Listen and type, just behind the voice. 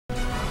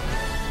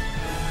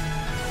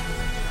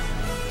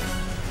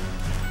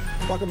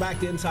Welcome back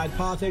to Inside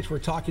Politics. We're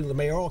talking to the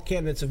mayoral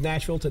candidates of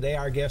Nashville. Today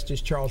our guest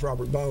is Charles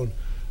Robert Bone.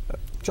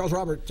 Charles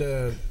Robert,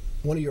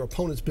 one of your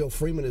opponents, Bill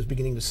Freeman, is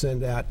beginning to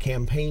send out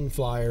campaign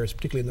flyers,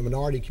 particularly in the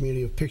minority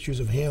community, of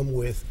pictures of him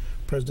with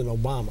President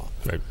Obama.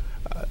 Right.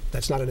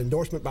 That's not an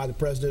endorsement by the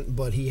president,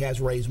 but he has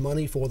raised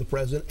money for the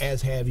president,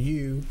 as have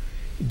you.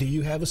 Do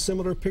you have a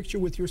similar picture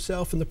with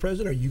yourself and the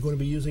president? Are you going to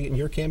be using it in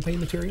your campaign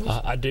materials?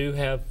 I do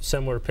have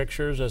similar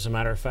pictures, as a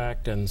matter of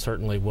fact, and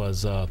certainly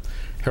was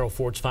Harold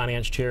Ford's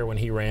finance chair when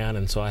he ran,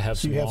 and so I have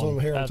some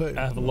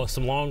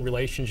some long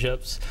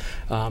relationships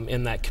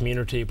in that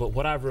community. But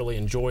what I've really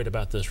enjoyed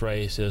about this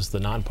race is the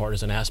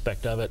nonpartisan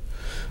aspect of it.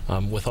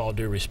 With all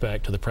due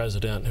respect to the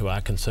president, who I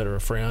consider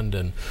a friend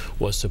and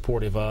was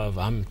supportive of,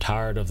 I'm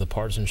tired of the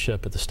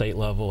partisanship at the state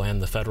level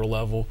and the federal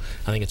level.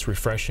 I think it's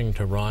refreshing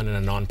to run in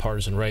a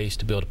nonpartisan race,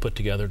 to be able to put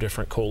together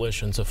different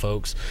coalitions of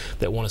folks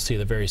that want to see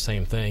the very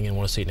same thing and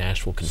want to see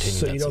Nashville continue that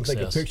success. So you don't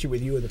think a picture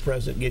with you and the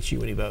president gets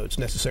you any votes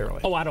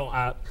necessarily? Oh,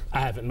 I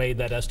haven't made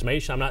that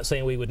estimation. I'm not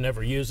saying we would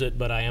never use it,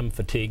 but I am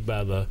fatigued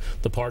by the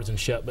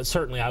partisanship. But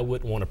certainly I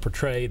wouldn't want to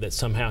portray that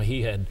somehow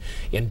he had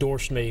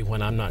endorsed me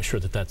when I'm not sure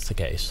that that's the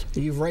case.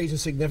 You've raised a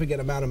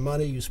significant amount of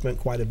money. You spent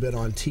quite a bit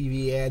on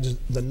TV ads.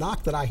 The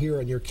knock that I hear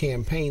on your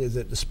campaign is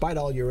that despite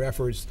all your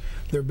efforts,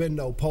 there have been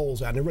no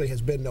polls out. There really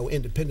has been no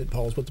independent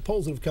polls, but the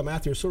polls that have come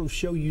out there sort of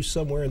show you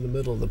somewhere in the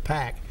middle of the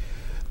pack,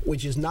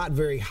 which is not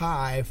very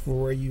high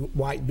for where you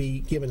might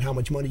be, given how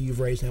much money you've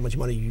raised and how much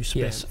money you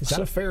spent. Yes. Is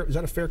that a fair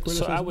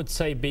criticism? So I would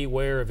say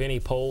beware of any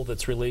poll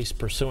that's released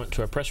pursuant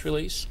to a press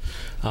release.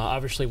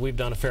 Obviously, we've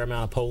done a fair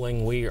amount of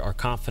polling. We are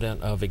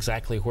confident of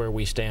exactly where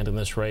we stand in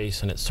this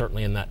race, and it's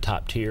certainly in that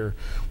top tier.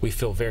 We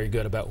feel very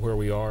good about where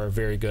we are,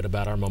 very good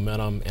about our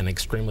momentum, and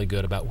extremely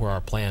good about where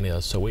our plan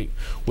is. So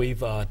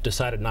we've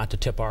decided not to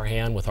tip our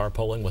hand with our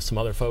polling with some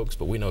other folks,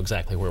 but we know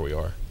exactly where we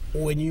are.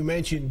 When you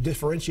mentioned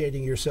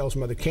differentiating yourselves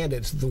from other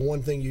candidates, the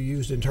one thing you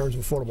used in terms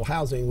of affordable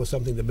housing was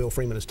something that Bill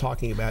Freeman is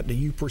talking about. Do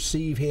you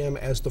perceive him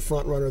as the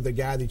front runner, the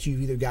guy that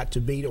you've either got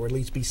to beat or at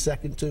least be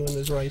second to in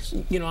this race?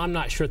 You know, I'm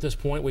not sure at this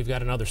point. We've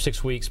got another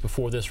 6 weeks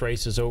before this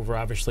race is over.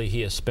 Obviously,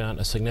 he has spent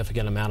a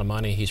significant amount of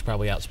money. He's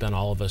probably outspent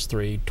all of us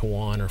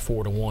 3-to-1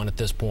 or 4-to-1 at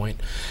this point.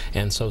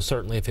 And so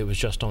certainly if it was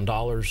just on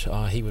dollars,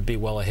 he would be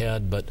well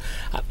ahead. But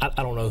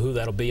I don't know who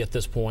that'll be at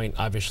this point.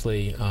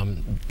 Obviously,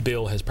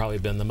 Bill has probably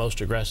been the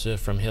most aggressive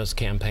from his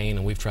campaign,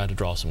 and we've tried to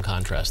draw some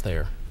contrast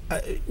there.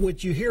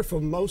 What you hear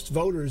from most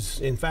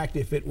voters, in fact,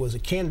 if it was a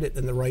candidate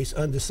in the race,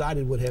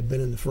 undecided would have been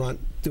in the front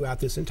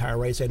throughout this entire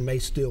race and may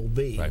still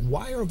be. Right.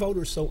 Why are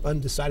voters so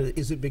undecided?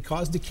 Is it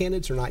because the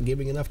candidates are not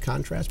giving enough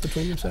contrast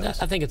between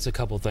themselves? I think it's a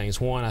couple of things.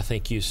 One, I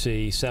think you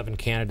see 7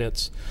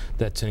 candidates.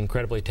 That's an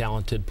incredibly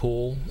talented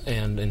pool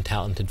and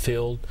talented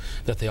field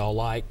that they all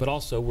like. But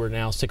also, we're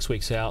now 6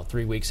 weeks out,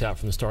 3 weeks out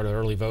from the start of the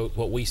early vote.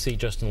 What we see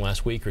just in the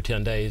last week or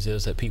 10 days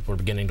is that people are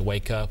beginning to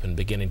wake up and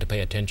beginning to pay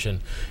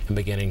attention and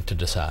beginning to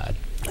decide.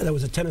 There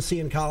was a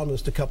Tennessean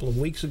columnist a couple of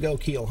weeks ago,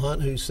 Keel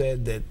Hunt, who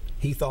said that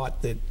he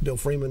thought that Bill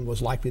Freeman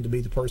was likely to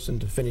be the person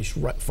to finish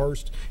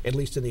first, at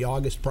least in the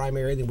August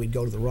primary, then we'd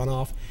go to the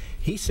runoff.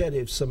 He said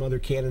if some other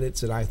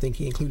candidates, and I think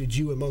he included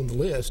you among the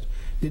list,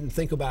 didn't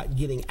think about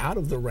getting out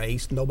of the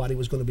race, nobody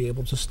was going to be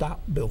able to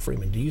stop Bill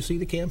Freeman. Do you see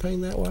the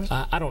campaign that way?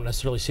 I don't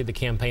necessarily see the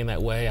campaign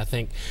that way. I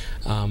think,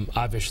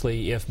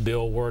 obviously, if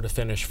Bill were to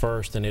finish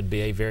first, then it'd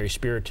be a very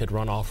spirited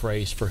runoff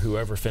race for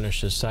whoever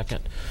finishes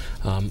second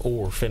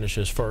or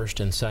finishes first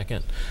and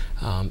second.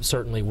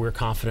 Certainly, we're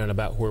confident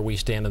about where we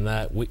stand in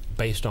that.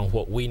 Based on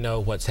what we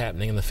know, what's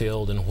happening in the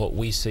field, and what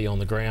we see on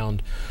the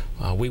ground,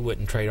 we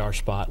wouldn't trade our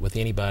spot with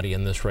anybody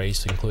in this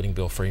race, including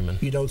Bill Freeman.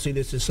 You don't see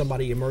this as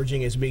somebody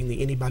emerging as being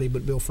the anybody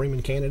but Bill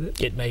Freeman candidate?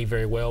 It may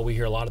very well. We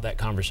hear a lot of that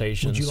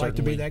conversation. Would you like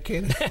to be that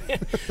candidate?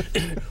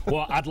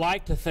 Well, I'd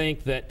like to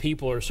think that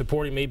people are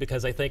supporting me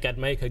because they think I'd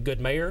make a good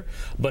mayor,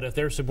 but if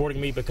they're supporting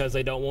me because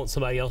they don't want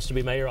somebody else to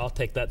be mayor, I'll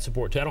take that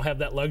support too. I don't have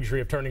that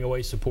luxury of turning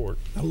away support.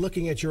 Now,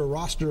 looking at your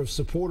roster of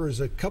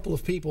supporters, a couple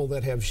of people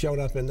that have shown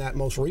up in that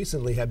most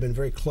recently have been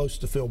very close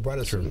to Phil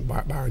Bredesen,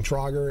 Byron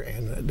Trauger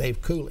and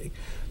Dave Cooley.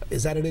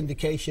 Is that an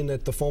indication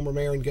that the former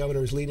mayor and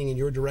governor is leading in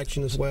your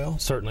direction as well?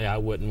 Certainly, I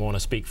wouldn't want to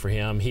speak for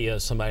him. He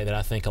is somebody that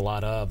I think a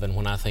lot of, and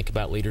when I think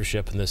about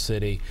leadership in this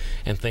city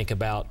and think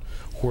about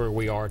where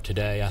we are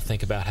today, I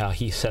think about how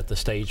he set the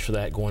stage for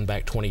that going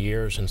back 20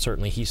 years, and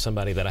certainly he's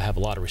somebody that I have a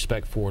lot of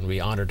respect for and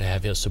be honored to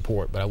have his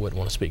support, but I wouldn't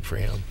want to speak for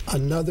him.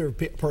 Another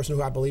person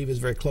who I believe is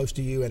very close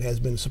to you and has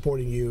been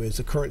supporting you is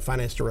the current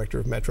finance director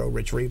of Metro,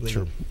 Rich Reevely.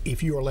 Sure.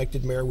 If you are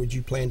elected mayor, would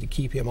you plan to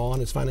keep him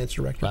on as finance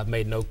director? I've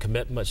made no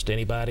commitments to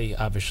anybody.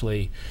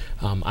 Obviously,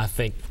 I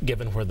think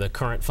given where the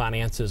current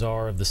finances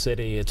are of the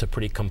city, it's a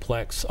pretty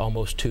complex,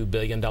 almost $2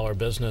 billion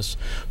business,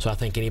 so I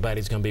think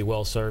anybody's going to be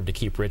well served to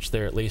keep Rich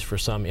there at least for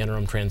some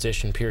interim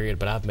transition period,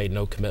 but I've made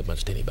no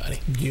commitments to anybody.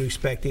 Do you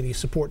expect any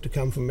support to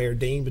come from Mayor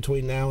Dean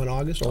between now and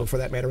August, or for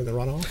that matter in the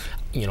runoff?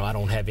 You know, I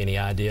don't have any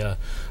idea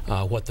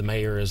what the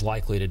mayor is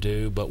likely to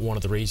do, but one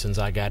of the reasons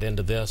I got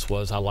into this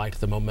was I liked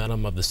the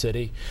momentum of the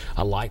city.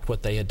 I liked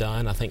what they had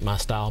done. I think my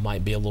style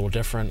might be a little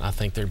different. I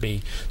think there'd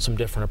be some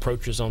different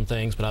approaches on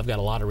things, but I've got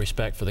a lot of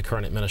respect for the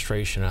current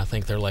administration, and I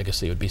think their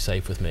legacy would be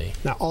safe with me.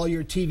 Now, all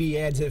your TV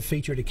ads have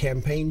featured a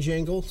campaign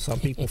jingle. Some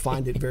people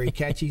find it very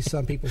catchy.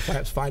 Some people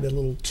perhaps find it a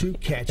little too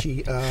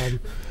catchy.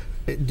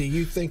 Do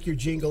you think your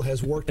jingle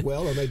has worked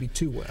well, or maybe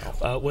too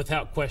well?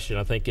 Without question,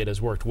 I think it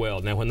has worked well.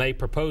 Now, when they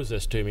proposed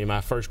this to me, my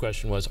first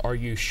question was, are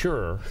you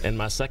sure? And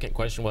my second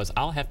question was,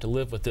 I'll have to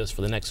live with this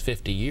for the next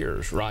 50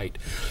 years, right?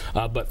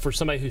 But for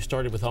somebody who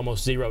started with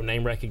almost zero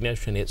name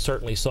recognition, it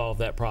certainly solved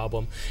that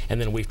problem. And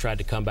then we've tried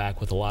to come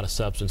back with a lot of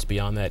substance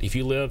beyond that. If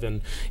you live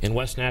in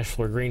West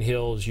Nashville or Green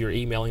Hills, you're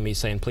emailing me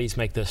saying, please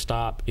make this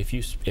stop. If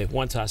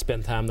once I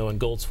spend time, though, in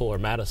Goldsville or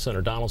Madison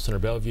or Donaldson or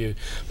Bellevue,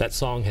 that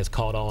song has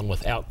caught on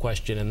without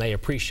question, and they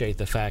appreciate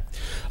the fact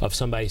of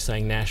somebody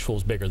saying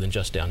Nashville's bigger than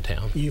just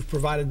downtown. You've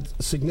provided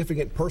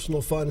significant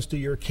personal funds to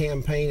your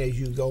campaign as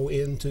you go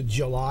into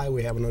July.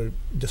 We have a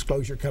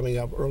disclosure coming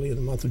up early in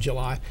the month of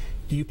July.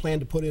 Do you plan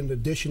to put in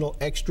additional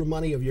extra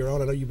money of your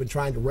own? I know you've been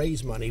trying to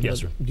raise money.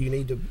 Yes, but sir. Do you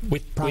need to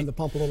prime the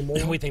pump a little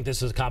more? We think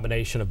this is a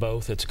combination of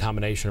both. It's a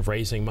combination of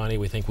raising money.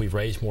 We think we've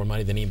raised more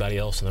money than anybody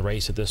else in the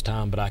race at this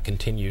time, but I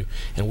continue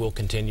and will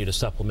continue to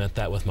supplement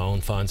that with my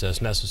own funds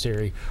as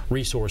necessary.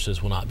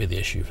 Resources will not be the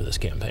issue for this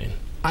campaign.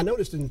 I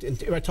noticed in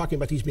talking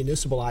about these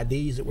municipal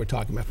IDs that we're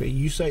talking about,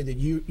 you say that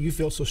you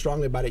feel so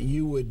strongly about it,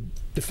 you would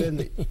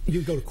defend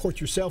you'd go to court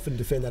yourself and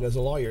defend that as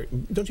a lawyer.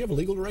 Don't you have a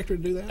legal director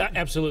to do that?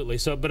 Absolutely.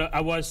 So, but I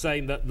was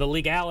saying that the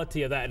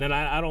legality of that, and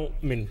I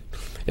mean,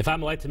 if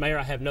I'm elected mayor,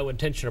 I have no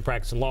intention of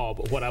practicing law,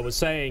 but what I was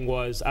saying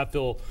was I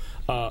feel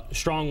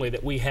strongly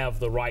that we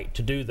have the right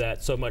to do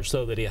that, so much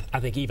so that I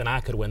think even I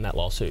could win that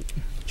lawsuit.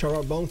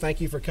 Charles Bone,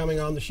 thank you for coming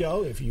on the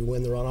show. If you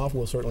win the runoff,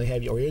 we'll certainly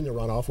have you, or you're in the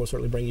runoff, we'll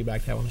certainly bring you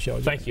back to have on the show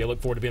again. Thank you. I look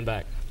forward to being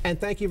back. And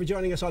thank you for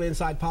joining us on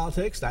Inside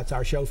Politics. That's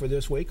our show for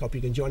this week. Hope you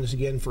can join us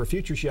again for a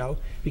future show.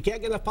 If you can't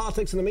get enough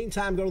politics in the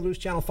meantime, go to the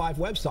NewsChannel 5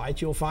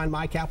 website. You'll find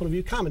my Capitol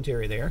View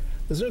commentary there.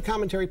 There's new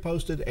commentary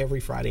posted every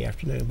Friday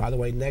afternoon. By the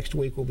way, next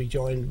week we'll be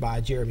joined by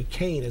Jeremy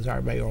Kane as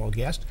our mayoral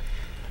guest.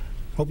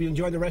 Hope you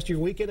enjoy the rest of your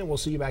weekend, and we'll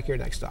see you back here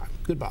next time.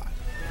 Goodbye.